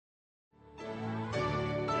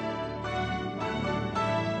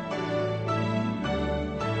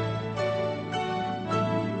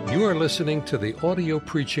You are listening to the audio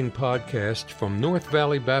preaching podcast from North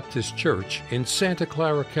Valley Baptist Church in Santa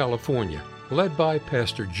Clara, California, led by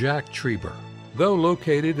Pastor Jack Trieber. Though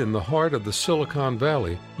located in the heart of the Silicon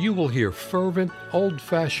Valley, you will hear fervent,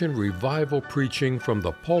 old-fashioned revival preaching from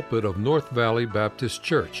the pulpit of North Valley Baptist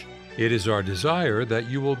Church. It is our desire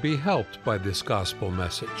that you will be helped by this gospel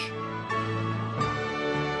message.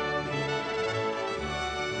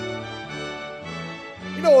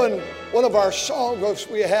 You know, in one of our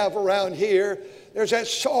songbooks we have around here, there's that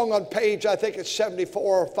song on page, I think it's 74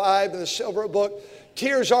 or 5 in the Silver Book,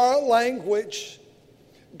 Tears Are a Language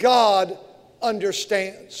God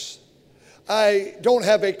Understands. I don't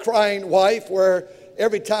have a crying wife where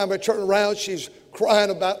every time I turn around she's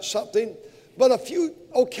crying about something, but a few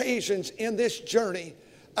occasions in this journey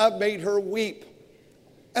I've made her weep.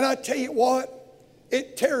 And I tell you what,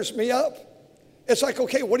 it tears me up. It's like,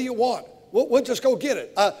 okay, what do you want? We'll just go get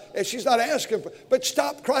it. And she's not asking for, but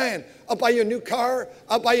stop crying. I'll buy you a new car.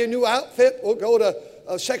 I'll buy you a new outfit. We'll go to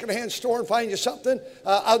a secondhand store and find you something.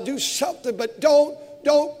 I'll do something, but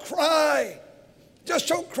don't cry. Just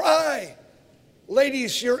don't cry.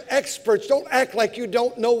 Ladies, you're experts. Don't act like you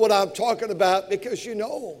don't know what I'm talking about, because you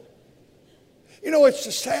know. You know, it's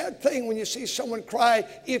a sad thing when you see someone cry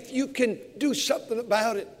if you can do something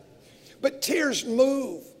about it. But tears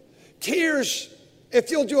move. Tears, if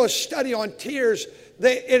you'll do a study on tears,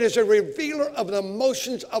 it is a revealer of the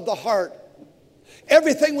emotions of the heart.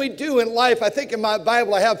 Everything we do in life, I think in my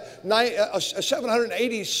Bible I have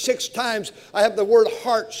 786 times I have the word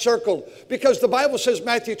heart circled, because the Bible says,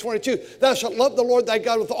 Matthew 22, thou shalt love the Lord thy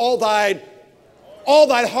God with all thy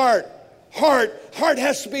heart. Heart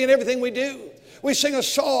has to be in everything we do. We sing a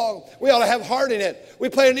song, we ought to have heart in it. We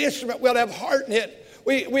play an instrument, we ought to have heart in it.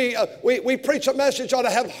 We preach a message, ought to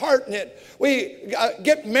have heart in it. We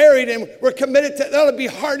get married and we're committed to, that ought to be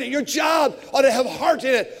heart in it. Your job ought to have heart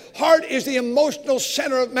in it. Heart is the emotional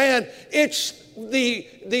center of man. It's the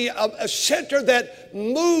center that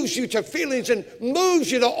moves you to feelings and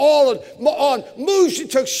moves you to all and on, moves you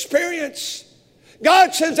to experience.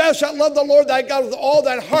 God says, thou shalt love the Lord thy God with all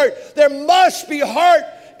thy heart. There must be heart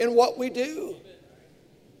in what we do.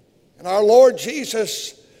 And our Lord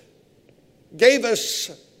Jesus gave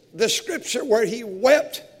us the scripture where he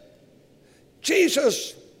wept.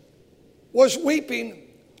 Jesus was weeping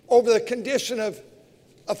over the condition of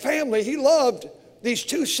a family. He loved these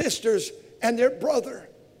two sisters and their brother.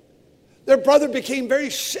 Their brother became very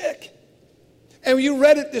sick. And you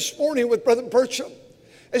read it this morning with Brother Burcham.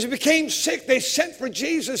 As he became sick, they sent for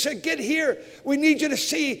Jesus and said, get here. We need you to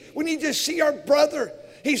see our brother.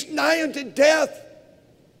 He's nigh unto death.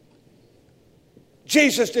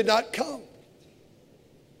 Jesus did not come.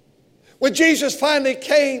 When Jesus finally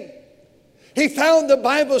came, he found, the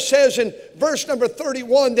Bible says in verse number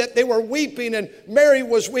 31 that they were weeping and Mary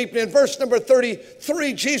was weeping. In verse number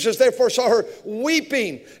 33, Jesus therefore saw her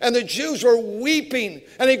weeping and the Jews were weeping,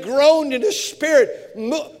 and he groaned in his spirit.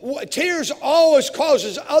 Tears always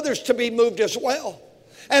causes others to be moved as well,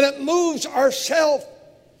 and it moves ourselves.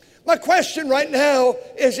 My question right now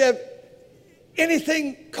is, if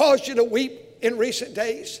anything caused you to weep in recent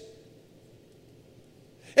days?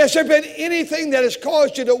 Has there been anything that has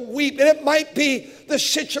caused you to weep? And it might be the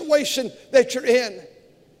situation that you're in.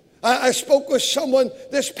 I spoke with someone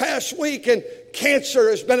this past week, and cancer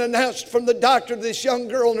has been announced from the doctor to this young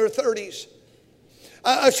girl in her 30s.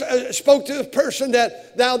 I spoke to a person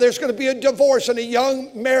that now there's going to be a divorce and a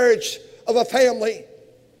young marriage of a family.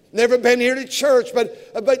 Never been here to church,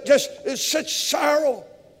 but just it's such sorrow.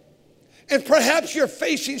 And perhaps you're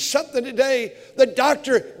facing something today. The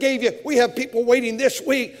doctor gave you, we have people waiting this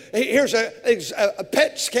week. Here's a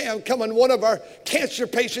PET scan coming, one of our cancer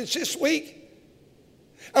patients this week.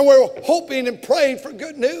 And we're hoping and praying for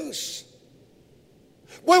good news.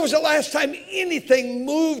 When was the last time anything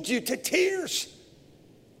moved you to tears?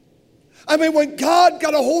 I mean, when God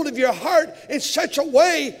got a hold of your heart in such a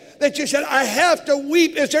way that you said, I have to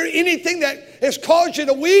weep. Is there anything that has caused you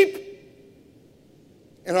to weep?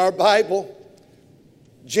 In our Bible,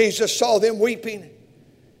 Jesus saw them weeping,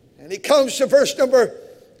 and he comes to verse number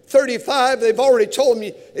 35. They've already told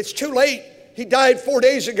me it's too late. He died 4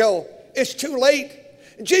 days ago. It's too late.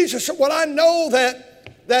 And Jesus said, well, I know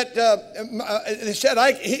they said,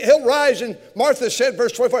 he'll rise. And Martha said,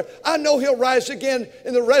 verse 24, I know he'll rise again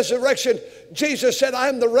in the resurrection. Jesus said, I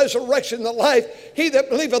am the resurrection and the life. He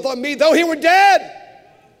that believeth on me, though he were dead,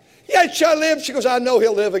 yet shall live. She goes, I know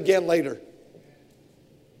he'll live again later.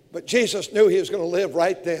 But Jesus knew he was going to live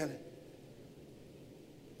right then.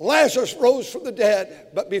 Lazarus rose from the dead,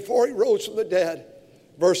 but before he rose from the dead,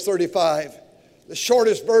 verse 35, the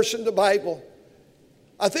shortest verse in the Bible,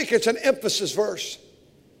 I think it's an emphasis verse.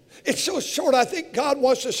 It's so short, I think God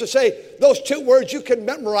wants us to say those 2 words. You can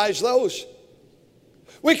memorize those.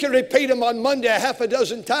 We can repeat them on Monday a half a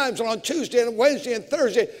dozen times, and on Tuesday and Wednesday and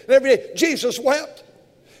Thursday and every day. Jesus wept.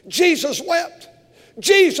 Jesus wept.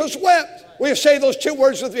 Jesus wept. Will you say those 2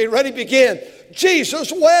 words with me? Ready, begin.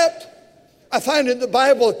 Jesus wept. I find in the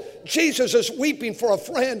Bible, Jesus is weeping for a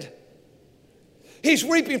friend. He's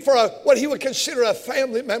weeping for what he would consider a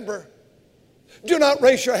family member. Do not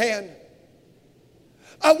raise your hand.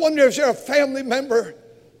 I wonder, is there a family member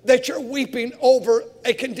that you're weeping over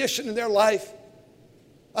a condition in their life?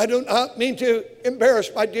 I do not mean to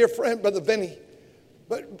embarrass my dear friend, Brother Vinny.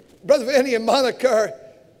 But Brother Vinny and Monica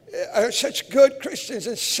are such good Christians,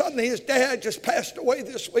 and suddenly his dad just passed away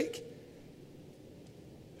this week.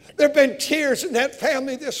 There have been tears in that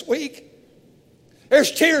family this week.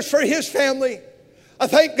 There's tears for his family. I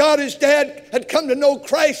thank God his dad had come to know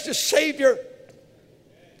Christ as Savior.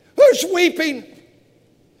 There's weeping.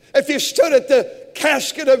 If you stood at the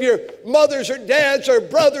casket of your mothers or dads or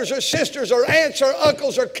brothers or sisters or aunts or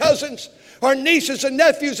uncles or cousins or nieces and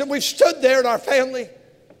nephews, and we've stood there in our family.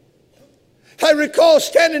 I recall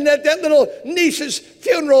standing at that little niece's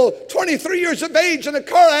funeral, 23 years of age, in a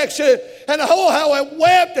car accident, and oh, how I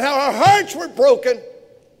wept and how our hearts were broken.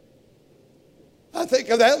 I think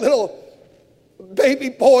of that little baby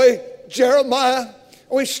boy, Jeremiah.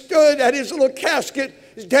 We stood at his little casket.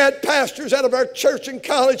 His dad pastors out of our church and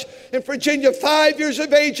college in Virginia, 5 years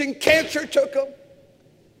of age, and cancer took him.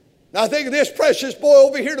 Now I think of this precious boy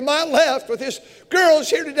over here to my left with his girls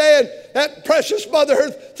here today, and that precious mother, her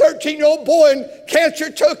 13-year-old boy, and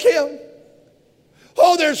cancer took him.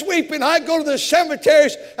 Oh, there's weeping. I go to the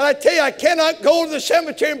cemeteries, and I tell you, I cannot go to the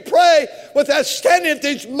cemetery and pray without standing at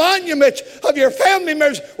these monuments of your family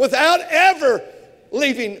members without ever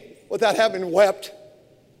leaving, without having wept.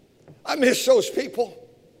 I miss those people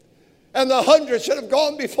and the hundreds that have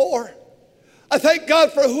gone before. I thank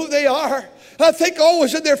God for who they are. And I think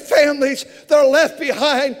always of their families that are left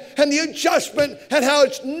behind and the adjustment and how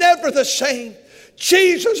it's never the same.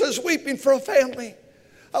 Jesus is weeping for a family.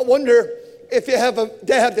 I wonder if you have a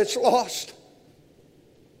dad that's lost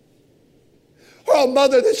or a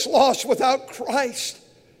mother that's lost without Christ.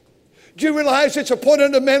 Do you realize it's appointed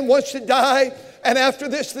unto men once to die, and after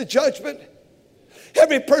this the judgment?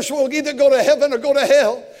 Every person will either go to heaven or go to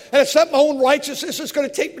hell. And it's not my own righteousness that's going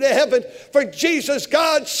to take me to heaven. For Jesus,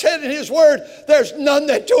 God said in his word, there's none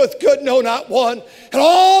that doeth good, no, not one. And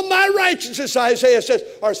all my righteousness, Isaiah says,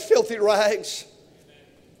 are as filthy rags.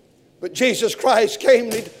 But Jesus Christ came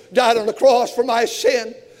and he died on the cross for my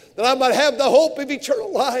sin, that I might have the hope of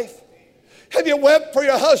eternal life. Have you wept for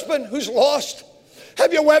your husband who's lost?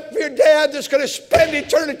 Have you wept for your dad that's going to spend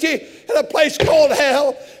eternity in a place called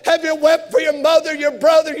hell? Have you wept for your mother, your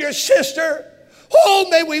brother, your sister? Oh,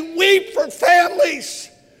 may we weep for families.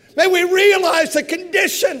 May we realize the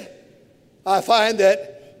condition. I find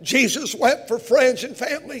that Jesus wept for friends and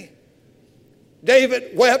family.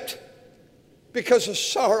 David wept because of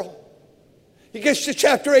sorrow. He gets to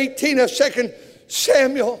chapter 18 of 2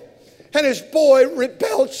 Samuel, and his boy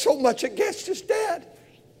rebelled so much against his dad.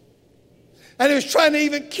 And he was trying to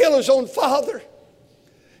even kill his own father.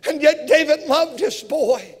 And yet David loved this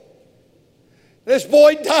boy. And this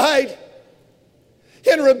boy died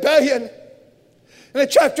in rebellion. And in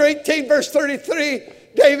chapter 18, verse 33,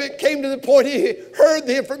 David came to the point he heard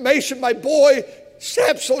the information, my boy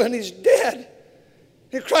Absalom is dead.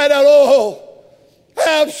 He cried out, oh,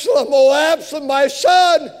 Absalom, my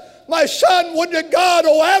son, would to God,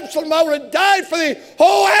 oh, Absalom, I would have died for thee.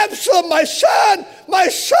 Oh, Absalom, my son, my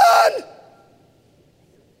son.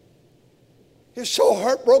 He's so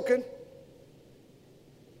heartbroken.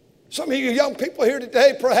 Some of you young people here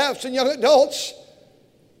today, perhaps, and young adults,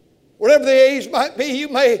 whatever the age might be, you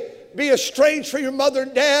may be estranged from your mother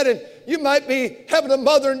and dad, and you might be having a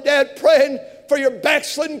mother and dad praying for your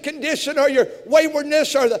backslidden condition or your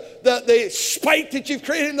waywardness or the spite that you've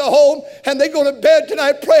created in the home, and they go to bed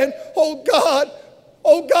tonight praying, oh God,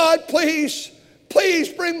 please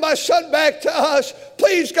bring my son back to us.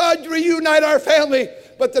 Please, God, reunite our family.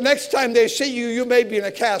 But the next time they see you, you may be in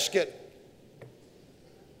a casket.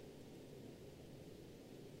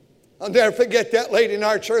 I'll never forget that lady in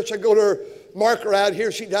our church. I go to her marker out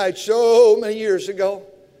here. She died so many years ago.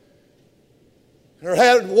 And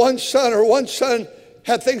her one son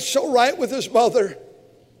had things so right with his mother.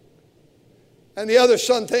 And the other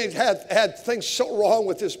son had things so wrong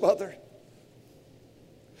with his mother.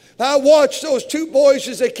 Now I watched those two boys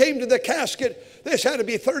as they came to the casket. This had to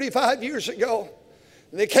be 35 years ago.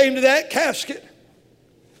 And they came to that casket.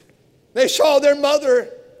 They saw their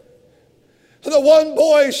mother. The one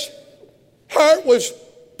boy's heart was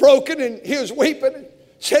broken and he was weeping.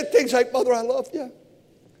 said things like, Mother, I love you.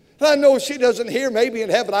 And I know she doesn't hear, maybe in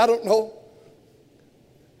heaven, I don't know.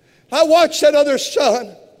 I watched that other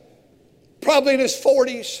son, probably in his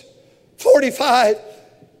 40s, 45.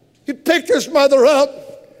 He picked his mother up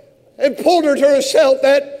and pulled her to herself,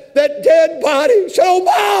 that dead body. He said, oh,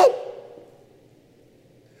 Mom,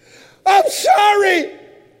 I'm sorry.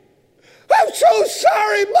 I'm so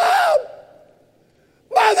sorry, Mom.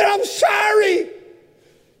 Mother, I'm sorry.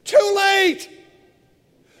 Too late.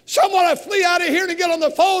 Someone will flee out of here to get on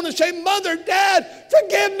the phone and say, Mother, Dad,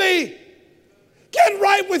 forgive me. Get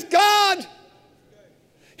right with God.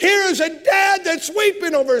 Here is a dad that's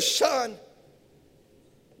weeping over his son.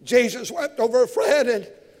 Jesus wept over a friend and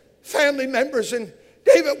family members, and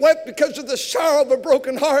David wept because of the sorrow of a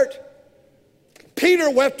broken heart. Peter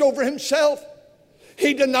wept over himself.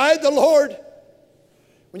 He denied the Lord.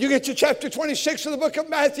 When you get to chapter 26 of the book of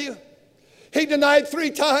Matthew, he denied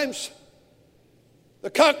 3 times. The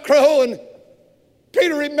cock crow, and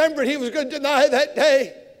Peter remembered he was going to deny that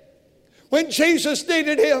day when Jesus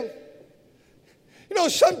needed him. You know,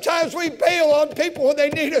 sometimes we bail on people when they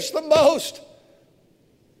need us the most.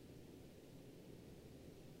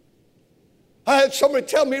 I had somebody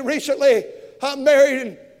tell me recently, I'm married,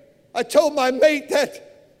 and I told my mate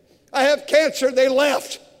that I have cancer. They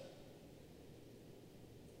left.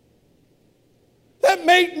 That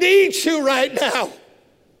mate needs you right now.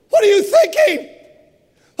 What are you thinking?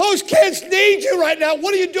 Those kids need you right now.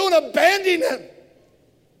 What are you doing abandoning them?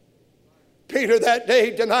 Peter that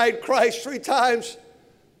day denied Christ 3 times.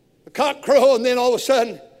 The cock crow, and then all of a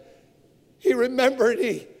sudden he remembered.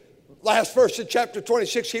 Last verse of chapter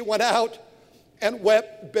 26, he went out and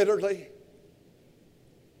wept bitterly.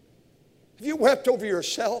 Have you wept over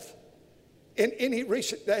yourself in any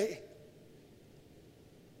recent day?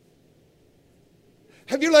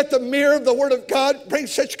 Have you let the mirror of the Word of God bring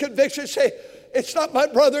such conviction? Say, it's not my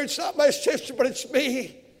brother, it's not my sister, but it's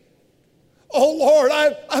me. Oh Lord,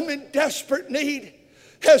 I'm in desperate need.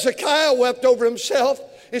 Hezekiah wept over himself.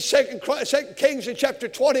 In 2 Kings in chapter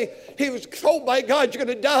 20, he was told by God, you're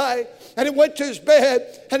going to die. And he went to his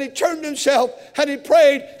bed, and he turned himself, and he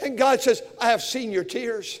prayed, and God says, I have seen your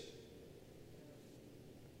tears.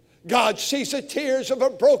 God sees the tears of a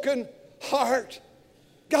broken heart.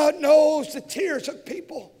 God knows the tears of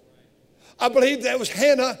people. I believe that was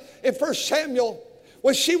Hannah in 1 Samuel,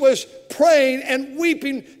 when she was praying and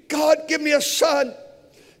weeping, God, give me a son.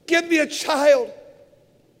 Give me a child.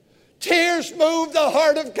 Tears moved the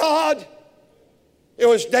heart of God. It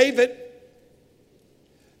was David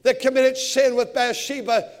that committed sin with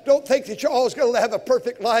Bathsheba. Don't think that you're always going to have a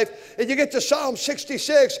perfect life. And you get to Psalm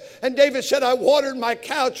 66, and David said, I watered my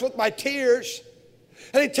couch with my tears.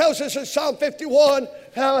 And he tells us in Psalm 51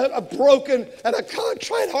 how a broken and a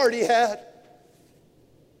contrite heart he had.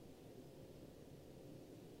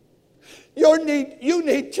 You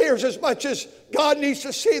need tears as much as God needs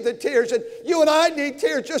to see the tears. And you and I need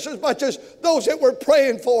tears just as much as those that we're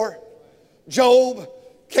praying for. Job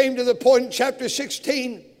came to the point in chapter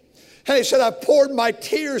 16, and he said, I poured my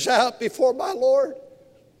tears out before my Lord.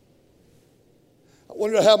 I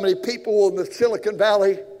wonder how many people in the Silicon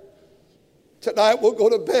Valley tonight will go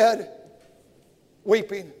to bed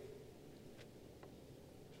weeping.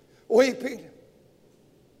 Weeping.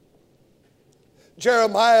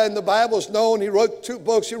 Jeremiah in the Bible is known. He wrote 2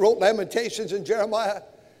 books. He wrote Lamentations and Jeremiah.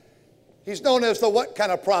 He's known as the what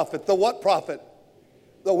kind of prophet? The what prophet?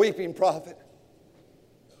 The weeping prophet.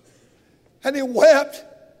 And he wept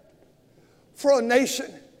for a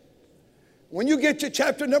nation. When you get to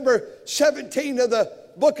chapter number 17 of the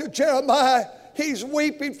book of Jeremiah, he's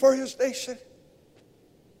weeping for his nation.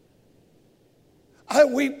 I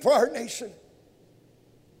weep for our nation.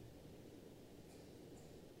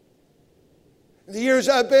 In the years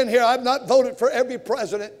I've been here, I've not voted for every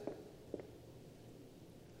president.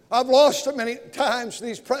 I've lost so many times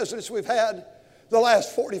these presidents we've had the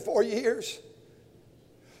last 44 years.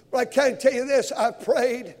 But I can't tell you this, I've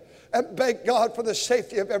prayed and begged God for the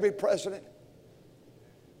safety of every president.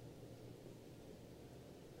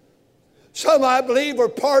 Some, I believe, were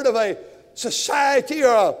part of a society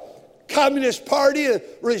or a communist party, a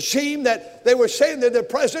regime that they were saying they're the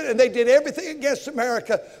president, and they did everything against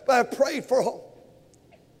America. But I prayed for them.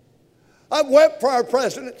 I've wept for our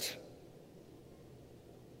presidents.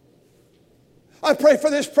 I pray for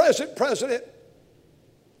this present president.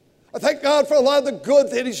 I thank God for a lot of the good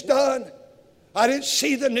that he's done. I didn't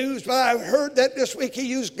see the news, but I heard that this week he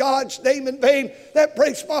used God's name in vain. That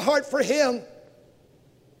breaks my heart for him.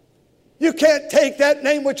 You can't take that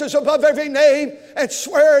name which is above every name and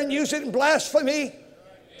swear and use it in blasphemy.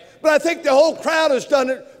 But I think the whole crowd has done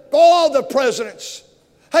it. All the presidents.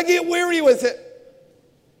 I get weary with it.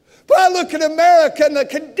 But I look at America and the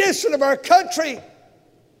condition of our country.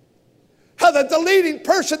 How that the leading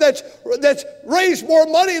person that's raised more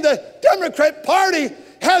money in the Democrat Party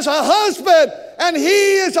has a husband, and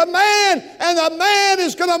he is a man, and the man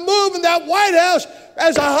is going to move in that White House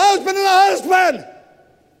as a husband and a husband.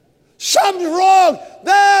 Something's wrong.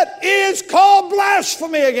 That is called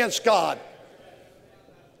blasphemy against God.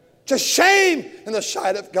 It's a shame in the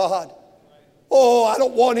sight of God. Oh, I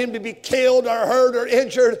don't want him to be killed or hurt or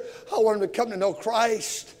injured. I want him to come to know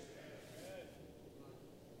Christ.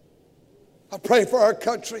 I pray for our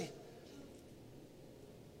country.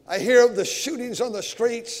 I hear of the shootings on the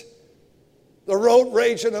streets, the road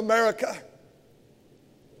rage in America.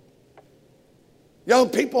 Young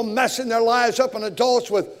people messing their lives up, and adults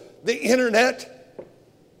with the internet.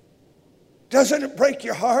 Doesn't it break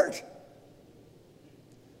your heart?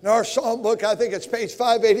 In our psalm book, I think it's page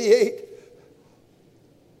 588.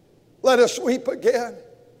 Let us weep again.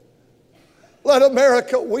 Let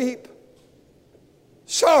America weep.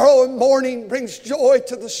 Sorrow and mourning brings joy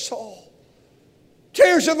to the soul.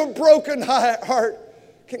 Tears of a broken heart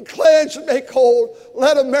can cleanse and make whole.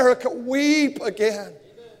 Let America weep again.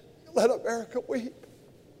 Let America weep.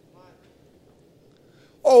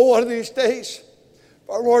 Oh, one of these days, if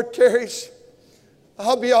our Lord tarries,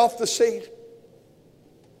 I'll be off the scene.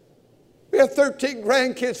 We have 13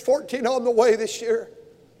 grandkids, 14 on the way this year.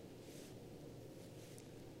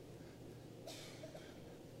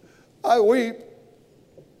 I weep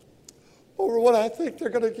over what I think they're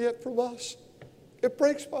going to get from us. It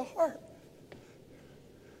breaks my heart.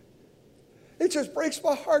 It just breaks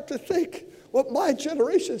my heart to think what my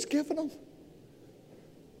generation's given them.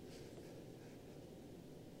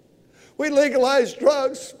 We legalize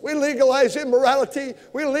drugs. We legalize immorality.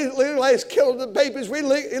 We legalize killing the babies. We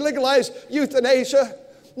legalize euthanasia.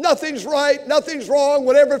 Nothing's right. Nothing's wrong.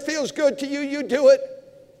 Whatever feels good to you, you do it.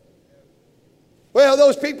 Well,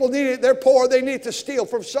 those people need it. They're poor. They need to steal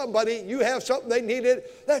from somebody. You have something, they need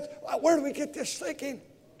it. Where do we get this thinking?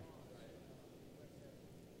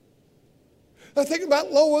 I think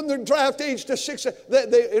about lowering the draft age to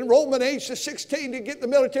the enrollment age to 16 to get in the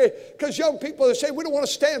military, because young people say, we don't want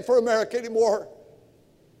to stand for America anymore.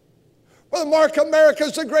 Well, Mark, America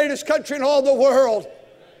is the greatest country in all the world.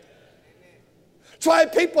 That's why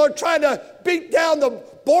people are trying to beat down the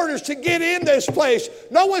borders to get in this place.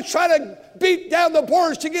 No one's trying to beat down the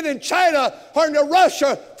borders to get in China or into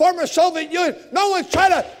Russia, former Soviet Union. No one's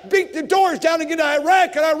trying to beat the doors down to get in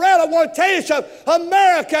Iraq and Iran. I want to tell you something.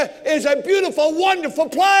 America is a beautiful, wonderful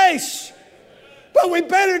place. But we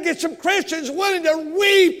better get some Christians willing to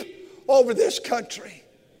weep over this country.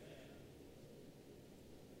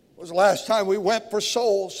 It was the last time we went for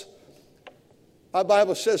souls. My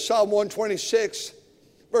Bible says, Psalm 126,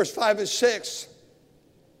 verse 5 and 6.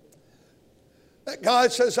 That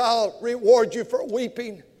God says, I'll reward you for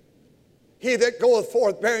weeping. He that goeth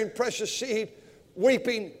forth bearing precious seed,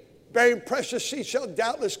 weeping, bearing precious seed, shall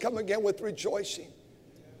doubtless come again with rejoicing.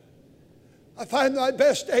 I find my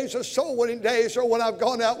best days are soul winning days are when I've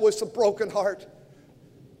gone out with a broken heart.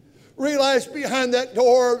 Realize behind that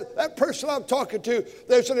door, that person I'm talking to,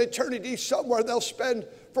 there's an eternity somewhere they'll spend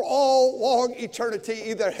for all long eternity,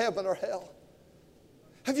 either heaven or hell.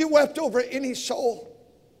 Have you wept over any soul?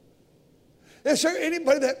 Is there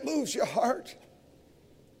anybody that moves your heart?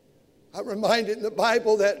 I'm reminded in the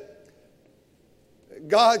Bible that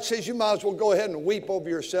God says you might as well go ahead and weep over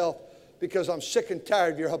yourself because I'm sick and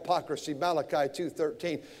tired of your hypocrisy. Malachi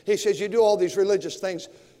 2:13. He says you do all these religious things.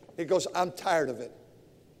 He goes, I'm tired of it.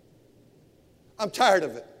 I'm tired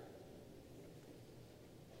of it.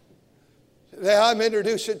 Today I'm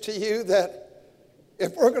introducing to you that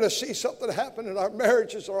if we're going to see something happen in our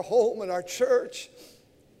marriages, our home, and our church,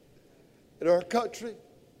 in our country,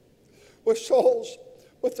 with souls,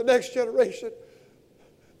 with the next generation,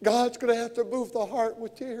 God's going to have to move the heart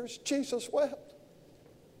with tears. Jesus wept.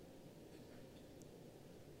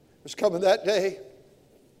 It was coming that day.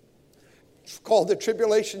 It's called the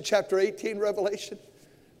tribulation, chapter 18, Revelation.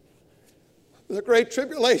 The great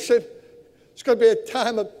tribulation. It's going to be a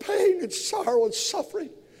time of pain and sorrow and suffering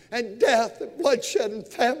and death and bloodshed and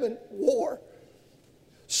famine, war,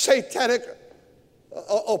 satanic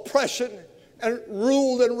oppression, and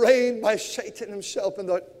ruled and reigned by Satan himself.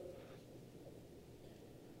 And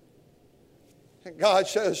God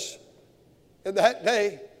says, in that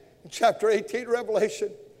day, in chapter 18,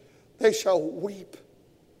 Revelation, they shall weep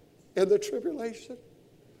in the tribulation.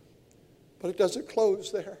 But it doesn't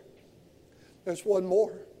close there. There's one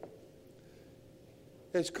more.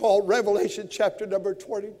 It's called Revelation chapter number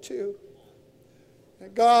 22.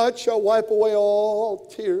 And God shall wipe away all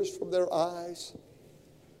tears from their eyes.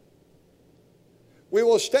 We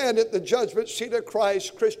will stand at the judgment seat of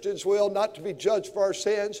Christ. Christians will, not to be judged for our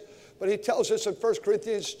sins. But he tells us in 1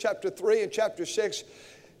 Corinthians chapter 3 and chapter 6,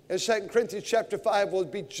 and 2 Corinthians chapter 5, we'll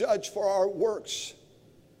be judged for our works.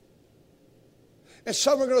 And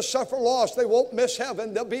some are going to suffer loss. They won't miss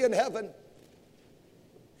heaven. They'll be in heaven.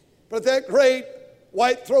 But that great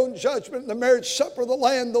white throne judgment, the marriage supper of the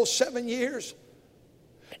Lamb, those 7 years,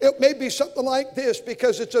 it may be something like this,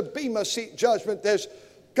 because it's a Bema seat judgment. There's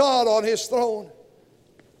God on his throne.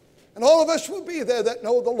 And all of us will be there that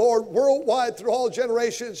know the Lord worldwide through all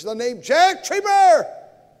generations. The name Jack Trieber.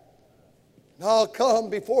 And I'll come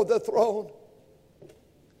before the throne.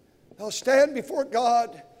 I'll stand before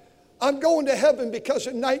God. I'm going to heaven because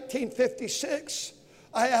in 1956,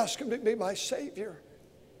 I asked him to be my Savior.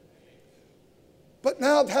 But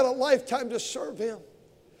now I've had a lifetime to serve him.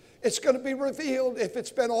 It's going to be revealed if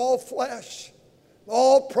it's been all flesh,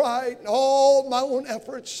 all pride, and all my own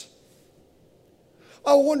efforts.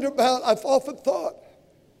 I wonder about, I've often thought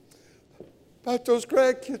about those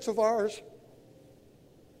grandkids of ours.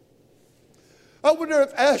 I wonder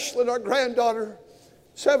if Ashlyn, our granddaughter,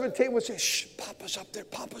 17, would say, shh, Papa's up there,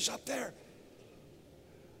 Papa's up there.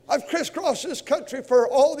 I've crisscrossed this country for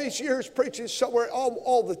all these years preaching somewhere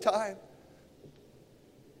all the time.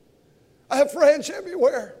 I have friends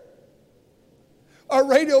everywhere. Our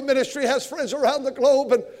radio ministry has friends around the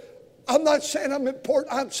globe, and I'm not saying I'm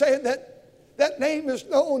important. I'm saying that name is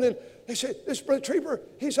known, and they say, this Brother Trieber,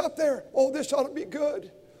 he's up there. Oh, this ought to be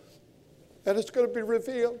good. And it's going to be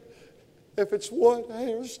revealed if it's wood,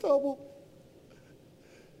 hay, or stubble.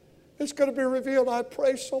 It's going to be revealed. I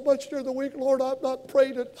pray so much during the week, Lord, I've not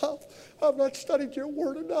prayed enough. I've not studied your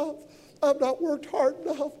word enough. I've not worked hard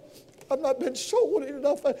enough. I've not been soul winning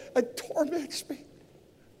enough. It torments me.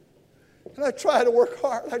 And I try to work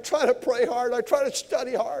hard. I try to pray hard. I try to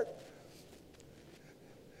study hard.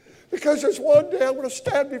 Because there's one day I'm going to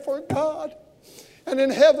stand before God. And in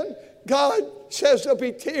heaven, God says there'll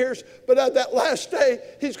be tears. But at that last day,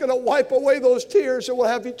 he's going to wipe away those tears and we'll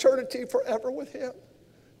have eternity forever with him.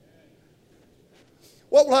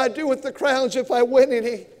 What will I do with the crowns if I win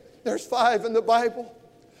any? There's 5 in the Bible.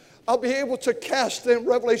 I'll be able to cast them,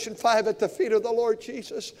 Revelation 5, at the feet of the Lord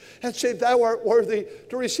Jesus and say, thou art worthy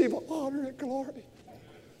to receive honor and glory.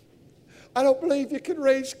 I don't believe you can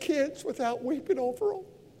raise kids without weeping over them.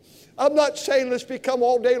 I'm not saying let's become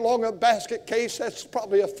all day long a basket case. That's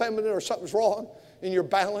probably effeminate or something's wrong in your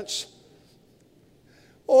balance.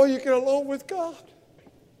 Or you get alone with God.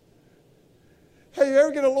 Hey, you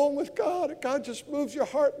ever get alone with God and God just moves your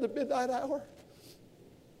heart in the midnight hour?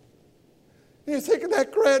 And you think of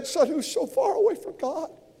that grandson who's so far away from God.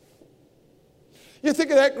 You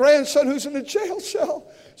think of that grandson who's in a jail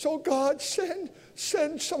cell. So God, send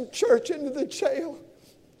some church into the jail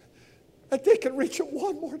that they can reach him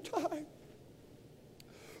one more time.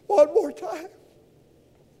 One more time.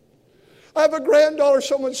 I have a granddaughter,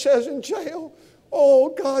 someone says, in jail. Oh,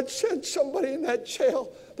 God, send somebody in that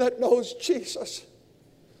jail that knows Jesus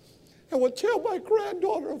and will tell my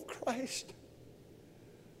granddaughter of Christ.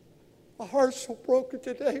 My heart's so broken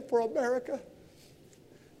today for America.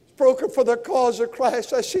 It's broken for the cause of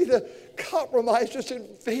Christ. I see the compromise just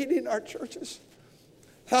invading our churches.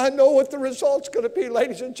 I know what the result's going to be,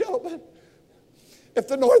 ladies and gentlemen. If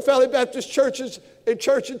the North Valley Baptist churches and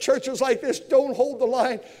churches like this don't hold the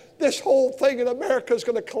line, this whole thing in America is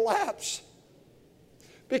going to collapse.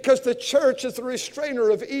 Because the church is the restrainer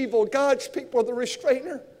of evil. God's people are the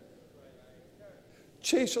restrainer.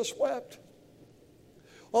 Jesus wept.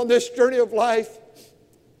 On this journey of life,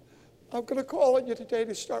 I'm going to call on you today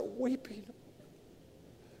to start weeping.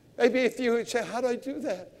 Maybe if you would say, how do I do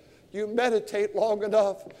that? You meditate long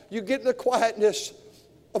enough. You get in the quietness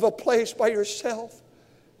of a place by yourself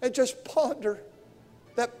and just ponder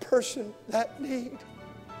that person, that need.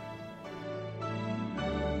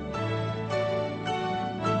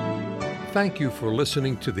 Thank you for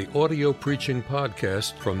listening to the audio preaching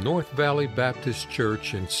podcast from North Valley Baptist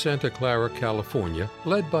Church in Santa Clara, California,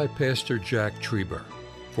 led by Pastor Jack Trieber.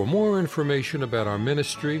 For more information about our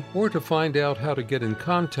ministry or to find out how to get in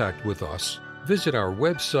contact with us, visit our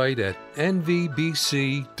website at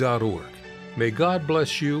nvbc.org. May God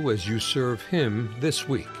bless you as you serve Him this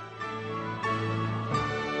week.